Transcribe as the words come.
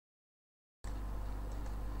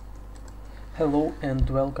Hello and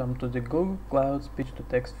welcome to the Google Cloud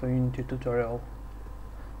Speech-to-Text for Unity tutorial.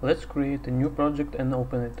 Let's create a new project and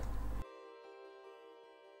open it.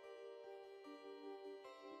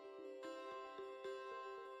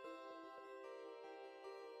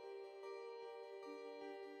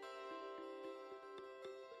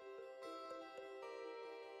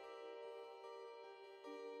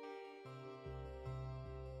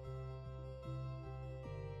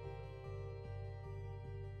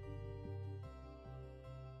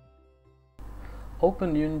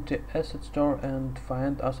 Open Unity Asset Store and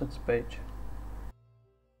find Assets page.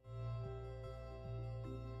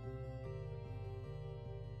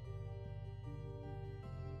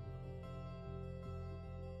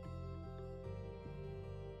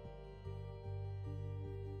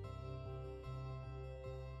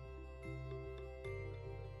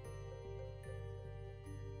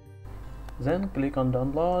 Then click on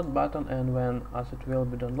Download button, and when asset will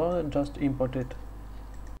be downloaded, just import it.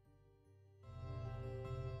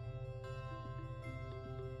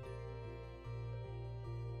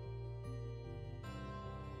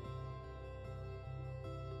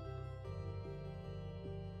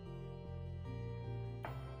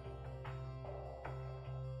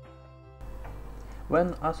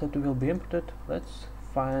 When asset will be imported, let's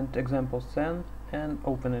find example scene and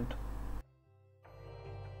open it.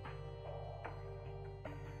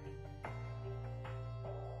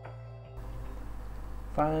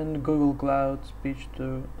 Find Google Cloud Speech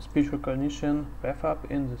Recognition prefab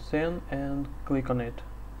in the scene and click on it.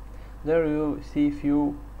 There you see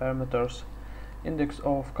few parameters: index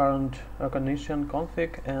of current recognition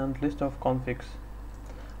config and list of configs.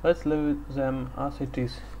 Let's leave them as it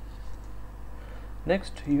is.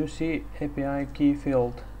 Next you see API key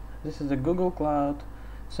field. This is a Google Cloud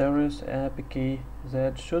Service API key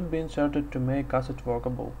that should be inserted to make asset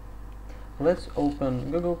workable. Let's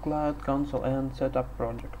open Google Cloud Console and set up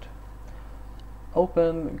project.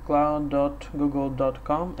 Open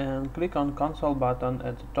cloud.google.com and click on Console button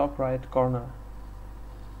at the top right corner.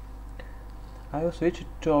 I will switch it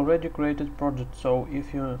to already created project, so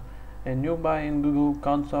if you're a newbie in Google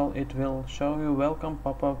Console, it will show you welcome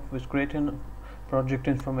pop-up with creating project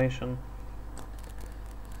information.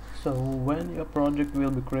 So when your project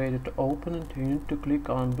will be created to open it, you need to click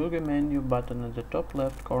on Burger Menu button at the top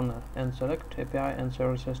left corner and select API and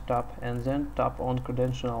Services tab, and then tap on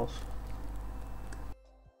Credentials.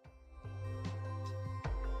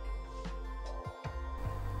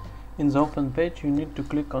 In the open page, you need to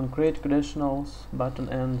click on Create Credentials button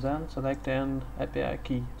and then select an API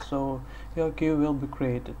key, so your key will be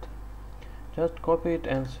created. Just copy it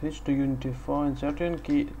and switch to Unity for inserting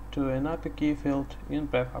key to an API key field in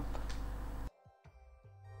prefab.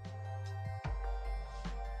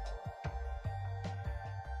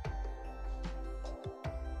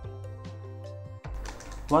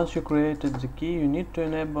 Once you created the key, you need to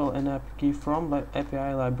enable an API key from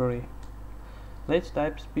API library. Let's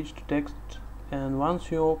type speech to text, and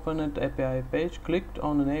once you open an API page, click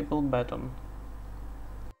on Enable button.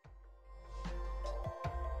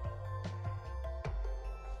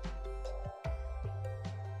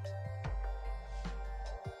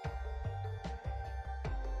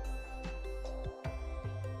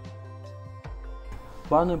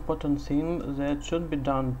 One important thing that should be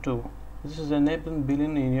done too. This is enabling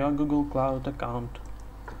billing in your Google Cloud account.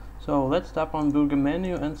 So let's tap on Burger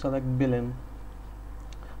Menu and select Billing.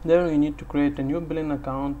 There you need to create a new billing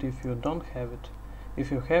account if you don't have it.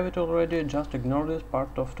 If you have it already, just ignore this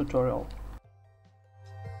part of tutorial.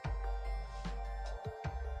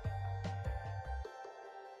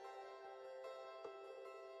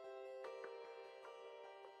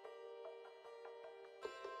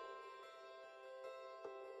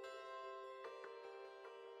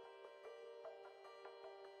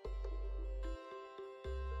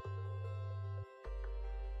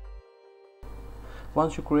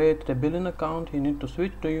 Once you create a billing account, you need to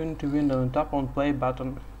switch to Unity window and tap on Play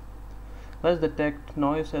button. Let's detect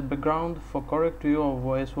noise at background for correct view of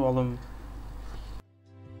voice volume.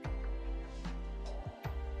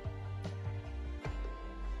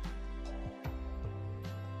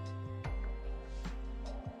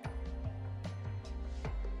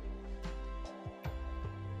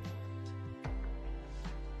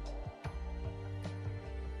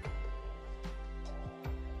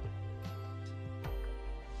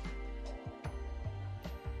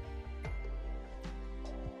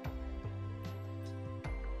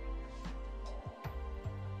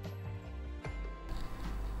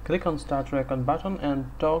 Click on Start Record button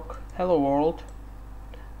and talk Hello World.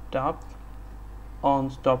 Tap on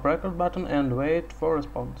Stop Record button and wait for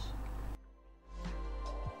response.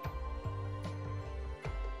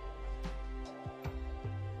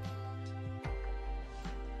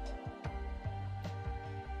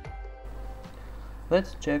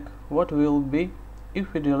 Let's check what will be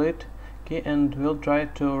if we delete key and we'll try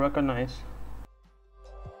to recognize.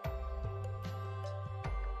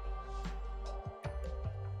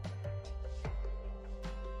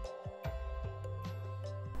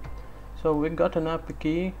 So we got an API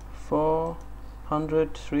key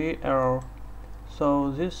 403 error. So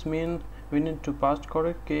this means we need to paste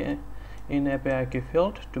correct key in API key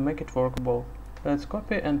field to make it workable. Let's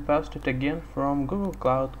copy and paste it again from Google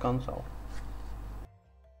Cloud Console.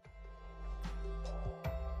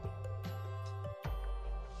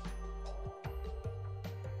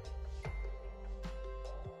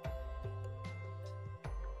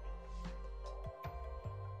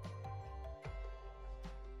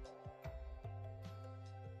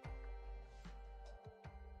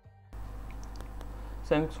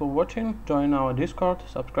 Thanks for watching, join our Discord,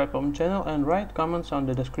 subscribe our channel and write comments on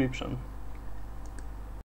the description.